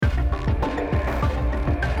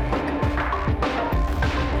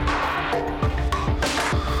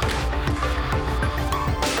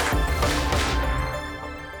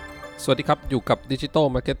สวัสดีครับอยู่กับ Digital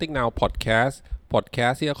Marketing Now Podcast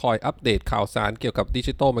ที่จะคอยอัปเดตข่าวสารเกี่ยวกับ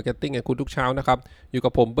Digital Marketing ให้คุณทุกเช้านะครับอยู่กั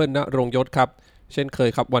บผมเบิ้ลณรงค์ยศครับเช่นเคย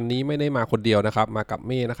ครับวันนี้ไม่ได้มาคนเดียวนะครับมากับเ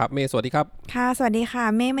ม่นะครับเม่สวัสดีครับค่ะสวัสดีค่ะ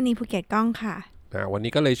เม่มณีภูเก็ตกล้องค่ะวัน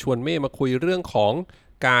นี้ก็เลยชวนเม่มาคุยเรื่องของ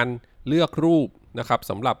การเลือกรูปนะครับ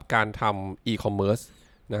สำหรับการทำ e-commerce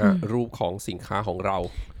นะฮะรูปของสินค้าของเรา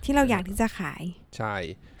ที่เราอยากที่จะขายใช่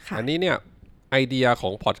อันนี้เนี่ยไอเดียขอ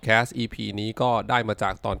ง Podcast EP นี้ก็ได้มาจ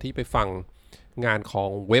ากตอนที่ไปฟังงานของ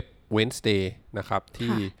Web Wednesday นะครับ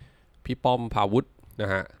ที่พี่ป้อมภาวุฒิน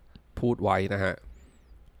ะฮะพูดไว้นะฮะ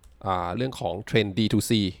เรื่องของเทรนด์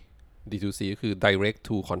D2C ก็คือ Direct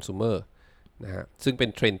to Consumer นะฮะซึ่งเป็น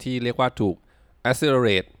เทรนด์ที่เรียกว่าถูก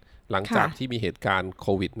accelerate หลังจากที่มีเหตุการณ์โค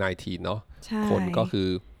วิด -19 เนาะคนก็คือ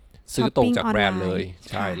ซื้อตรงจากแบรนด์เลย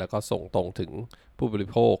ใช่แล้วก็ส่งตรงถึงผู้บริ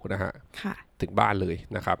โภคนะฮะถึงบ้านเลย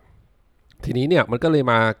นะครับทีนี้เนี่ยมันก็เลย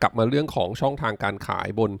กลับมาเรื่องของช่องทางการขาย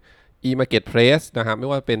บน e-marketplace นะฮะไม่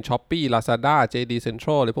ว่าเป็น Shopee Lazada JD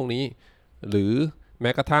Central อะไรพวกนี้หรือแ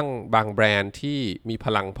ม้กระทั่งบางแบรนด์ที่มีพ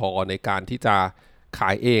ลังพอในการที่จะขา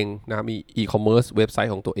ยเองนะมี e-commerce เว็บไซ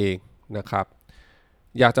ต์ของตัวเองนะครับ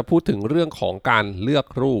อยากจะพูดถึงเรื่องของการเลือก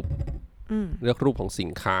รูปของสิ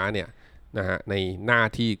นค้าเนี่ยนะฮะในหน้า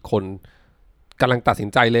ที่คนกำลังตัดสิน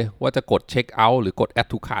ใจเลยว่าจะกดเช็คเอาท์หรือกด add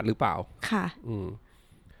to cart หรือเปล่าค่ะ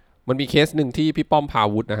มันมีเคสหนึ่งที่พี่ป้อมพา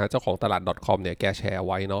วุฒินะฮะเจ้าของตลาด .com เนี่ยแกแชร์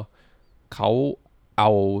ไว้เนาะเขาเอา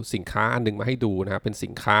สินค้าอันนึงมาให้ดูนะฮะเป็นสิ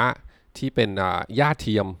นค้าที่เป็นหญ้าเ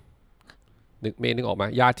ทียมนึกออกไหม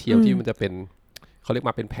หญ้าเทียมที่มันจะเป็นเขาเรียก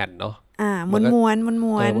มาเป็นแผ่นเนาะม้วน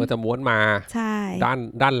มันจะม้วนมาใช่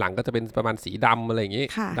ด้านหลังก็จะเป็นประมาณสีดำอะไรอย่างงี้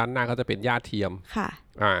ด้านหน้าก็จะเป็นหญ้าเทียมค่ะ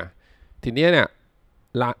ทีนี้เนี่ย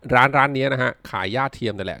ร้านนี้นะฮะขายหญ้าเทีย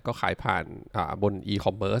มนั่นแหละก็ขายผ่านบน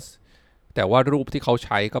e-commerce แต่ว่ารูปที่เขาใ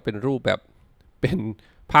ช้ก็เป็นรูปแบบเป็น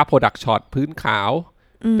ภาพ product shot พื้นขาว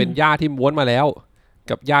เป็นหญ้าที่ม้วนมาแล้ว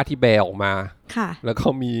กับหญ้าที่แบออกมาแล้วก็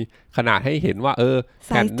มีขนาดให้เห็นว่าแ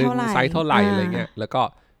ผ่นหนึ่งไซส์เท่าไหร่อะไรเงี้ยแล้วก็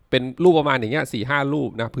เป็นรูปประมาณอย่างเงี้ย 4-5 รูป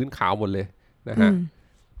นะพื้นขาวหมดเลยนะฮะ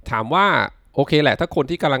ถามว่าโอเคแหละถ้าคน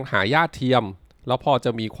ที่กำลังหาหญ้าเทียมแล้วพอจ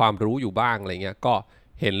ะมีความรู้อยู่บ้างอะไรเงี้ยก็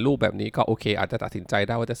เห็นรูปแบบนี้ก็โอเคอาจจะตัดสินใจไ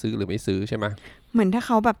ด้ว่าจะซื้อหรือไม่ซื้อใช่ไหมเหมือนถ้าเ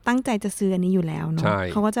ขาแบบตั้งใจจะซื้ออันนี้อยู่แล้วเนาะ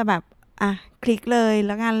เขาก็จะแบบคลิกเลยแ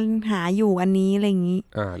ล้วกันหาอยู่อันนี้อะไรอย่างนี้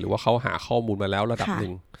หรือว่าเขาหาข้อมูลมาแล้วระดับหนึ่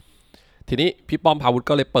งทีนี้พี่ป้อมพาวุฒิ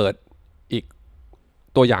ก็เลยเปิดอีก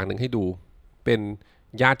ตัวอย่างหนึ่งให้ดูเป็น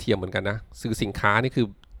หญ้าเทียมเหมือนกันนะซื้อสินค้านี่คือ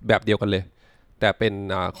แบบเดียวกันเลยแต่เป็น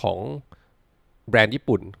ของแบรนด์ญี่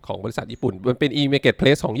ปุ่นของบริษัทญี่ปุ่นมันเป็น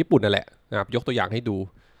e-marketplace ของญี่ปุ่นนั่นแหละนะครับยกตัวอย่างให้ดู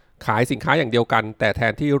ขายสินค้าอย่างเดียวกันแต่แท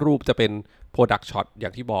นที่รูปจะเป็น product shot อย่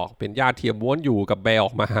างที่บอกเป็นหญ้าเทียมม้วนอยู่กับแบอ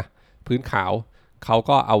อกมาพื้นขาวเขา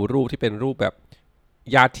ก็เอารูปที่เป็นรูปแบบ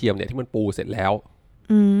หญ้าเทียมเนี่ยที่มันปูเสร็จแล้ว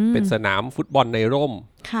เป็นสนามฟุตบอลในร่ม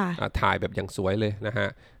ถ่ายแบบอย่างสวยเลยนะฮะ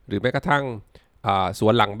หรือแม้กระทั่งสว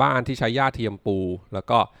นหลังบ้านที่ใช้หญ้าเทียมปูแล้ว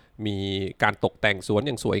ก็มีการตกแต่งสวนอ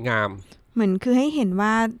ย่างสวยงามเหมือนคือให้เห็นว่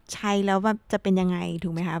าใช้แล้วแบบจะเป็นยังไงถู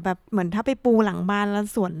กไหมคะแบบเหมือนถ้าไปปูหลังบ้านแล้ว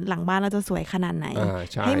สวนหลังบ้านเราจะสวยขนาดไหน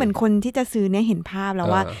ให้เหมือนคนที่จะซื้อเนี่ยเห็นภาพแล้ว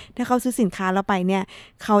ว่าถ้าเขาซื้อสินค้าเราไปเนี่ย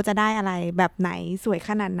เขาจะได้อะไรแบบไหนสวยข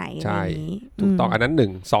นาดไหนอะไรนี้ถูกต้องอันนั้น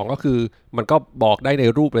1 2ก็คือมันก็บอกได้ใน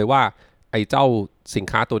รูปเลยว่าไอ้เจ้าสิน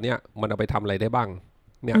ค้าตัวเนี้ยมันเอาไปทำอะไรได้บ้าง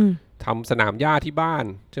เนี่ยทำสนามหญ้าที่บ้าน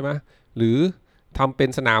ใช่ไหมหรือทำเป็น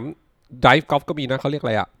สนามไดฟ์กอล์ฟก็มีนะเขาเรียกอะ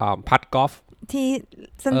ไรพัดกอล์ฟที่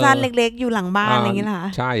สั้นๆเล็กๆอยู่หลังบ้านอะไรอย่างเงี้ยค่ะ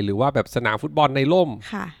ใช่หรือว่าแบบสนามฟุตบอลในร่ม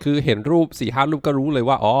คือเห็นรูป 4-5 รูปก็รู้เลย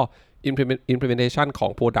ว่าimplementation ขอ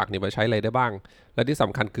ง product เนี่ยมันใช้อะไรได้บ้างและที่ส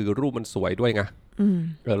ำคัญคือรูปมันสวยด้วยไง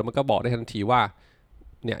แล้วมันก็บอกได้ทันทีว่า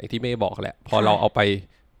เนี่ยที่เมย์บอกแหละพอเราเอาไป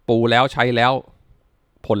ปูแล้วใช้แล้ว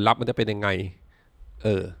ผลลัพธ์มันจะเป็นยังไง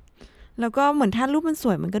แล้วก็เหมือนถ้ารูปมันส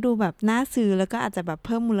วยมันก็ดูแบบน่าซื้อแล้วก็อาจจะแบบเ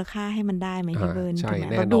พิ่มมูลค่าให้มันได้ไหมพี่เบิร์นถูกไ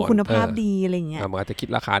หมแบบดูคุณภาพดีอะไรเงี้ยมันอาจจะคิด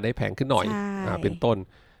ราคาได้แพงขึ้นหน่อยเป็นต้น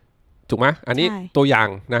ถูกไหมอันนี้ตัวอย่าง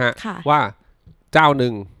นะฮะว่าเจ้าห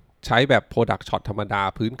นึ่งใช้แบบ product shot ธรรมดา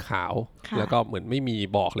พื้นขาวแล้วก็เหมือนไม่มี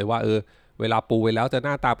บอกเลยว่าเวลาปูไว้แล้วจะห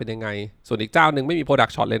น้าตาเป็นยังไงส่วนอีกเจ้าหนึ่งไม่มี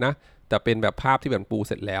product shot เลยนะแต่เป็นแบบภาพที่แบบปูเ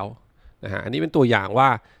สร็จแล้วนะฮะอันนี้เป็นตัวอย่างว่า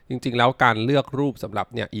จริงๆแล้วการเลือกรูปสำหรับ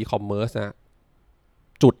เนี่ย e-commerce นะ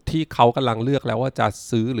จุดที่เขากำลังเลือกแล้วว่าจะ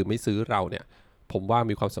ซื้อหรือไม่ซื้อเราเนี่ยผมว่า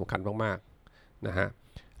มีความสำคัญมากๆนะฮะ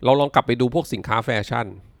เราลองกลับไปดูพวกสินค้าแฟชั่น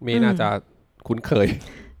เมย์น่าจะคุ้นเคย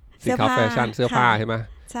สินค้าแฟชั่นเสื้อผ้าใช่ไหม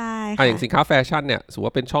ใช่อย่างสินค้าแฟชั่นเนี่ยถือว่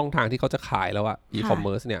าเป็นช่องทางที่เขาจะขายแล้วอะ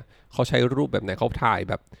e-commerce เนี่ยเขาใช้รูปแบบไหนเขาถ่าย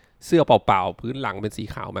แบบ เสื้อเปล่าๆพื้นหลังเป็นสี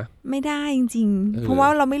ขาวไหมไม่ได้จริงๆเพราะว่า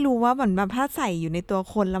เราไม่รู้ว่าเหมือนแบบถ้าใส่อยู่ในตัว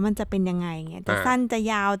คนแล้วมันจะเป็นยังไงเงี้ยจะสั้นจะ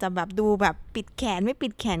ยาวจะแบบดูแบบปิดแขนไม่ปิ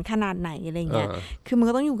ดแขนขนาดไหนอะไรเงี้ยคือมัน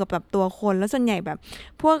ก็ต้องอยู่กับแบบตัวคนแล้วส่วนใหญ่แบบ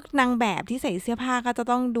พวกนางแบบที่ใส่เสื้อผ้าก็จะ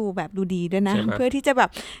ต้องดูแบบดูดีด้วยนะเพื่อที่จะแบบ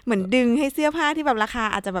เหมือนดึงให้เสื้อผ้าที่แบบราคา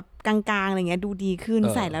อาจจะแบบกลางๆอะไรเงี้ยดูดีขึ้น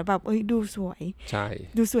ใส่แล้วแบบดูสวยใช่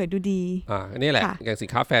ดูสวยดูดีนี่แหละอย่างสิน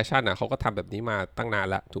ค้าแฟชั่นเขาก็ทำแบบนี้มาตั้งนาน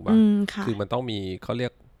ละถูกป่ะคือมันต้องมีเขาเรี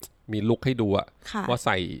ยกมีลุคให้ดูว่าใ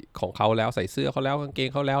ส่ของเขาแล้วใส่เสื้อเขาแล้วกางเกง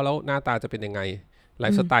เขาแล้วหน้าตาจะเป็นยังไงไล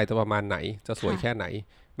ฟ์สไตล์จะประมาณไหนจะสวยแค่ไหน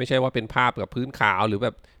ไม่ใช่ว่าเป็นภาพกับพื้นขาวหรือแบ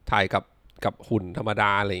บถ่ายกับหุ่นธรรมด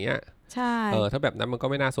าอะไรเงี้ยใช่ถ้าแบบนั้นมันก็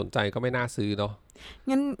ไม่น่าสนใจก็ไม่น่าซื้อเนาะ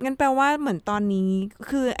งั้นแปลว่าเหมือนตอนนี้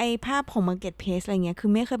คือไอ้ภาพของ Marketplace อะไรเงี้ยคื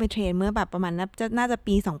อไม่เคยไปเทรนเมื่อแบบประมาณน่าจะ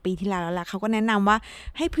ปี2ปีที่แล้วแหละเขาก็แนะนำว่า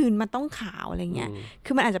ให้พื้นมันต้องขาวอะไรเงี้ย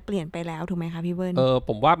คือมันอาจจะเปลี่ยนไปแล้วถูกไหมคะพี่เบิร์นผ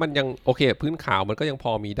มว่ามันยังโอเคพื้นขาวมันก็ยังพ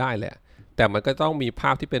อมีได้แหละแต่มันก็ต้องมีภ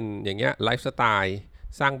าพที่เป็นอย่างเงี้ยไลฟ์สไตล์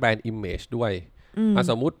สร้างแบรนด์อิมเมจด้วย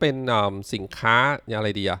สมมุติเป็นสินค้าอะไร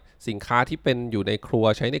ดีสินค้าที่เป็นอยู่ในครัว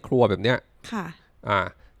ใช้ในครัวแบบเนี้ยค่ะ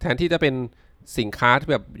แทนที่จะเป็นสินค้าที่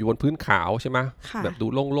แบบอยู่บนพื้นขาวใช่ไหมแบบดู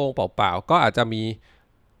โล่งๆเปล่าๆก็อาจจะมี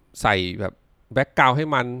ใส่แบบแบ็คกราวด์ให้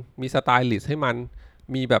มันมีสไตลิสต์ให้มัน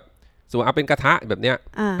มีแบบสมมติเป็นกระทะแบบเนี้ย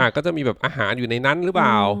ก็จะมีแบบอาหารอยู่ในนั้นหรือเป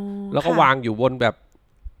ล่าแล้วก็วางอยู่บนแบบ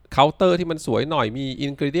เคาน์เตอร์ที่มันสวยหน่อยมีอิ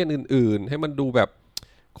นกรีเดียนอื่นๆให้มันดูแบบ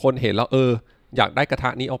คนเห็นแล้วอยากได้กระทะ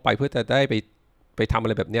นี้เอาไปเพื่อจะได้ไปทำอะ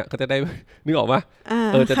ไรแบบเนี้ยก็จะได้นึกออกปะ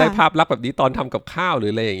จะได้ภาพลักษณ์แบบนี้ตอนทำกับข้าวหรือ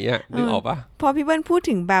อะไรอย่างเงี้ยนึกออกปะพอพี่เบิ้ลพูด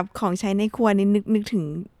ถึงแบบของใช้ในครัวนี่นึกถึง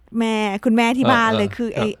คุณแม่ที่บ้านเลยคือ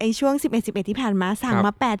ไอช่วง11ที่ผ่านมาสั่งม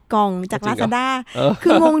า8กล่องจาก Lazada คื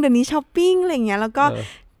องงเดี๋ยวนี้ช้อปปิ้งอะไรอย่างเงี้ยแล้วก็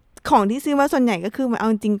ของที่ซื้อมาส่วนใหญ่ก็คือเอา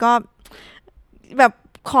จริงก็แบบ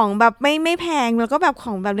ของแบบไม่แพงแล้วก็แบบข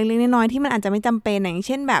องแบบเล็กๆน้อยๆที่มันอาจจะไม่จำเป็นอย่างเ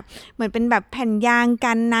ช่นแบบเหมือนเป็นแบบแผ่นยาง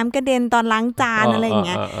กันน้ำกระเด็นตอนล้างจานอะไรอย่างเ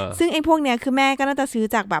งี้ยซึ่งไอ้พวกเนี้ยคือแม่ก็น่าจะซื้อ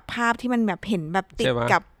จากแบบภาพที่มันแบบเห็นแบบติด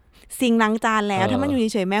กับซิงล้างจานแล้วถ้ามันอยู่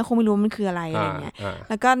เฉยๆแม่คงไม่รู้มันคืออะไรอะไรเงี้ย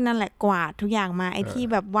แล้วก็นั่นแหละกวาดทุกอย่างมาไอ้ที่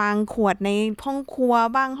แบบวางขวดในห้องครัว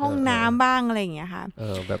บ้างห้องน้ำบ้างอะไรอย่างเงี้ยค่ะ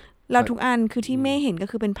แบบเราทุกอันคือที่แม่เห็นก็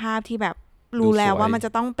คือเป็นภาพที่แบบรู้แล้วว่ามันจะ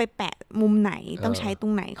ต้องไปแปะมุมไหนต้องใช้ตร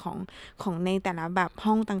งไหนของในแต่ละแบบ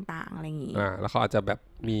ห้องต่างๆอะไรอย่างงี้แล้วเขาอาจจะแบบ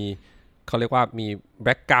มีเขาเรียกว่ามีแ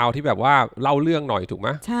บ็คกราวด์ที่แบบว่าเล่าเรื่องหน่อยถูกไหม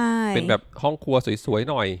ใช่เป็นแบบห้องครัวสวยๆ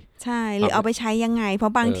หน่อยใช่หรือเอาไปใช้ยังไงเพรา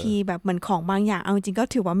ะบางทีแบบเหมือนของบางอย่างเอาจริงก็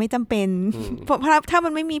ถือว่าไม่จำเป็นเพราะถ้ามั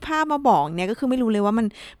นไม่มีภาพมาบอกเนี่ยก็คือไม่รู้เลยว่า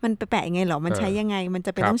มันไปแปะยังไงหรอมันใช้ยังไงมันจ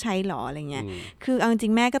ะเป็นต้องใช้หรออะไรเงี้ยคือเอาจริ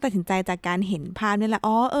งแม่ก็ตัดสินใจจากการเห็นภาพนี่แหละ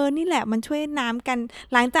นี่แหละมันช่วยน้ำกัน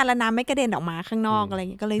ล้างจานแล้วน้ำไม่กระเด็นออกมาข้างนอกอะไรเ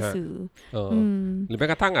งี้ยก็เลยซื้อหรือแม้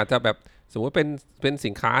กระทั่งอาจจะแบบสมมติเป็นสิ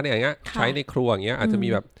นค้าเนี่ยอย่างเงี้ยใช้ในครัวอย่างเงี้ยอาจจะมี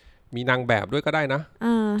แบบมีนางแบบด้วยก็ได้นะ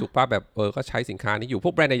ถูกป่ะแบบก็ใช้สินค้านี้อยู่พ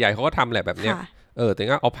วกแบรนด์ใหญ่ๆเขาก็ทำแหละแบบเนี้ยแต่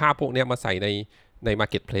งั้นเอาภาพพวกเนี้ยมาใส่ใน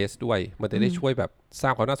Marketplace ด้วยมันจะได้ช่วยแบบสร้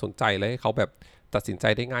างความน่าสนใจและให้เขาแบบตัดสินใจ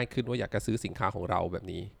ได้ง่ายขึ้นว่าอยากจะซื้อสินค้าของเราแบบ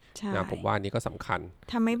นี้นะผมว่านี้ก็สำคัญ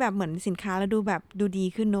ทำให้แบบเหมือนสินค้าเราดูแบบดูดี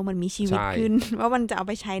ขึ้นเนอะมันมีชีวิตขึ้นว่ามันจะเอาไ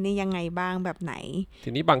ปใช้ในยังไงบ้างแบบไหนที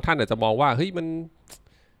นี้บางท่านอาจจะมองว่าเฮ้ยมัน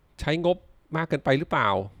ใช้งบมากเกินไปหรือเปล่า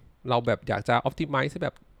เราแบบอยากจะ optimize ให้แบ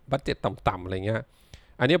บบัดเจ็ตต่ำๆอะไรเงี้ย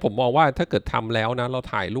อันนี้ผมมองว่าถ้าเกิดทำแล้วนะเรา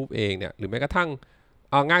ถ่ายรูปเองเนี่ยหรือแม้กระทั่ง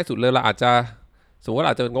เอาง่ายสุดเลยเราอาจจะสมมติว่า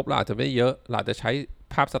อาจจะงบเราอาจจะไม่เยอะเราอาจจะใช้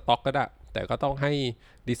ภาพสต็อกก็ได้แต่ก็ต้องให้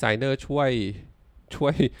ดีไซเนอร์ช่วย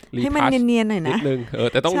รีทัชให้มันเนียนๆหน่อยนะนิดนึง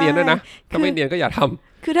แต่ต้องเนียนด้วยนะถ้าไม่เนียนก็อย่าท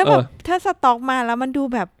ำคือถ้าแบบถ้าสต็อกมาแล้วมันดู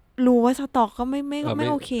แบบรู้ว่าสต็อกก็ไม่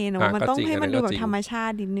โอเคเนอะมันต้องให้มันดูแบบธรรมชา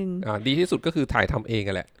ตินิดนึงดีที่สุดก็คือถ่ายทำเอง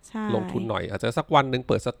กันแหละลงทุนหน่อยอาจจะสักวันนึง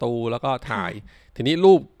เปิดสตูแล้วก็ถ่ายทีนี้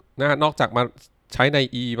รูปนะนอกจากมาใช้ใน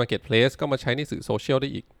e-marketplace ก็มาใช้ในสื่อโซเชียลได้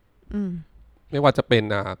อีกไม่ว่าจะเป็น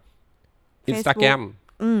Instagram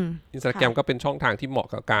Instagram ก็เป็นช่องทางที่เหมาะ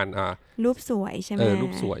กับการรูปสวยใช่ไหมรู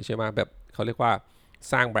ปสวยใช่ไหมแบบเขาเรียกว่า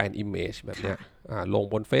สร้างแบรนด์อิมเมจแบบเนี้ยลง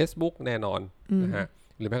บน Facebook แน่นอนนะฮะ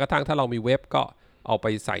หรือแม้กระทั่งถ้าเรามีเว็บก็เอาไป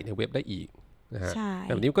ใส่ในเว็บได้อีกนะฮะ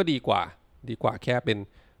แบบนี้ก็ดีกว่าแค่เป็น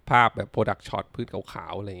ภาพแบบ Product Shot พื้นขา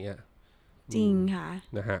วๆอะไรเงี้ยจริงค่ะ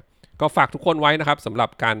นะฮะก็ฝากทุกคนไว้นะครับสำหรับ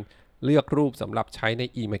การเลือกรูปสำหรับใช้ใน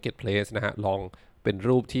e-marketplace นะฮะลองเป็น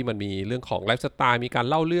รูปที่มันมีเรื่องของไลฟ์สไตล์มีการ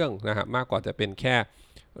เล่าเรื่องนะฮะมากกว่าจะเป็นแค่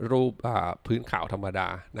รูปพื้นขาวธรรมดา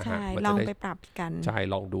นะฮะลองไปปรับกันใช่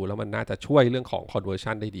ลองดูแล้วมันน่าจะช่วยเรื่องของ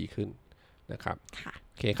conversion ได้ดีขึ้นนะครับ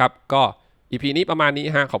โอเคครับก็ EP นี้ประมาณนี้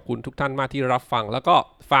ฮะขอบคุณทุกท่านมากที่รับฟังแล้วก็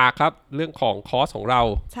ฝากครับเรื่องของคอร์สของเรา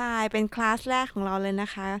ใช่เป็นคลาสแรกของเราเลยนะ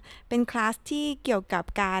คะเป็นคลาสที่เกี่ยวกับ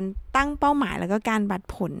การตั้งเป้าหมายแล้วก็การวัด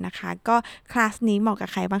ผลนะคะก็คลาสนี้เหมาะกับ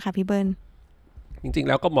ใครบ้างคะพี่เบิร์นจริงๆ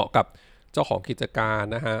แล้วก็เหมาะกับ เจ้าของกิจการ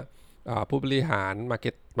นะฮะผู้บริหารมาร์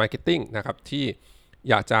เก็ตติ้งนะครับที่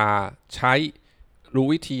อยากจะใช้รู้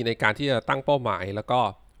วิธีในการที่จะตั้งเป้าหมายแล้วก็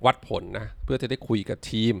วัดผลนะเพื่อจะได้คุยกับ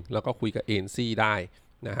ทีมแล้วก็คุยกับ ANC ได้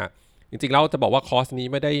นะฮะจริงๆแล้วจะบอกว่าคอร์สนี้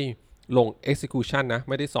ไม่ได้ลง execution นะ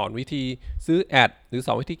ไม่ได้สอนวิธีซื้อแอดหรือส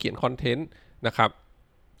อนวิธีเขียนคอนเทนต์นะครับ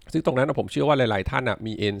ซึ่งตรงนั้นผมเชื่อว่าหลายๆท่าน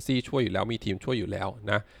มี ANC ช่วยอยู่แล้วมีทีมช่วยอยู่แล้ว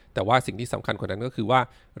นะแต่ว่าสิ่งที่สำคัญกว่านั้นก็คือว่า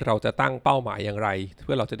เราจะตั้งเป้าหมายอย่างไรเ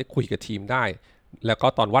พื่อเราจะได้คุยกับทีมได้แล้วก็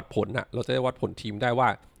ตอนวัดผลเราจะได้วัดผลทีมได้ว่า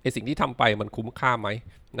ไอ้สิ่งที่ทำไปมันคุ้มค่าไหม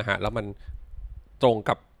นะฮะแล้วมันตรง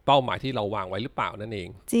กับเป้าหมายที่เราวางไว้หรือเปล่านั่นเอง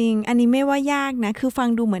จริงอันนี้ไม่ว่ายากนะคือฟัง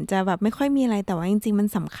ดูเหมือนจะแบบไม่ค่อยมีอะไรแต่ว่าจริงๆมัน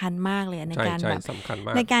สำคัญมากเลยในการแบบ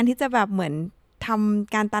ในการที่จะแบบเหมือนท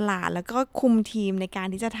ำการตลาดแล้วก็คุมทีมในการ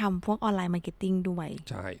ที่จะทำพวกออนไลน์มาร์เก็ตติ้งด้วย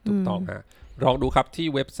ใช่ถูกต้องฮะลองดูครับที่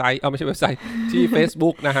เว็บไซต์ไม่ใช่เว็บไซต์ที่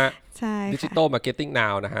Facebook นะฮะ Digital Marketing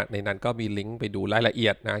Now นะฮะในนั้นก็มีลิงก์ไปดูรายละเอี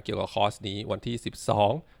ยดนะเกี่ยวกับคอร์สนี้วันที่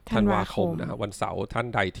12ธันวาคมนะฮะวันเสาร์ท่าน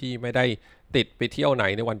ใดที่ไม่ได้ติดไปเที่ยวไหน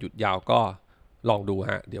ในวันหยุดยาวก็ลองดู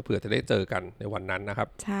ฮะเดี๋ยวเผื่อจะได้เจอกันในวันนั้นนะครับ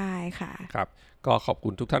ใช่ค่ะครับก็ขอบคุ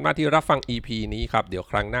ณทุกท่านมากที่รับฟัง EP นี้ครับเดี๋ยว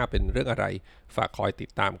ครั้งหน้าเป็นเรื่องอะไรฝากคอยติด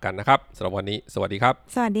ตามกันนะครับสำหรับวันนี้สวัสดีครับ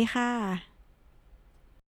สวัสดีค่ะ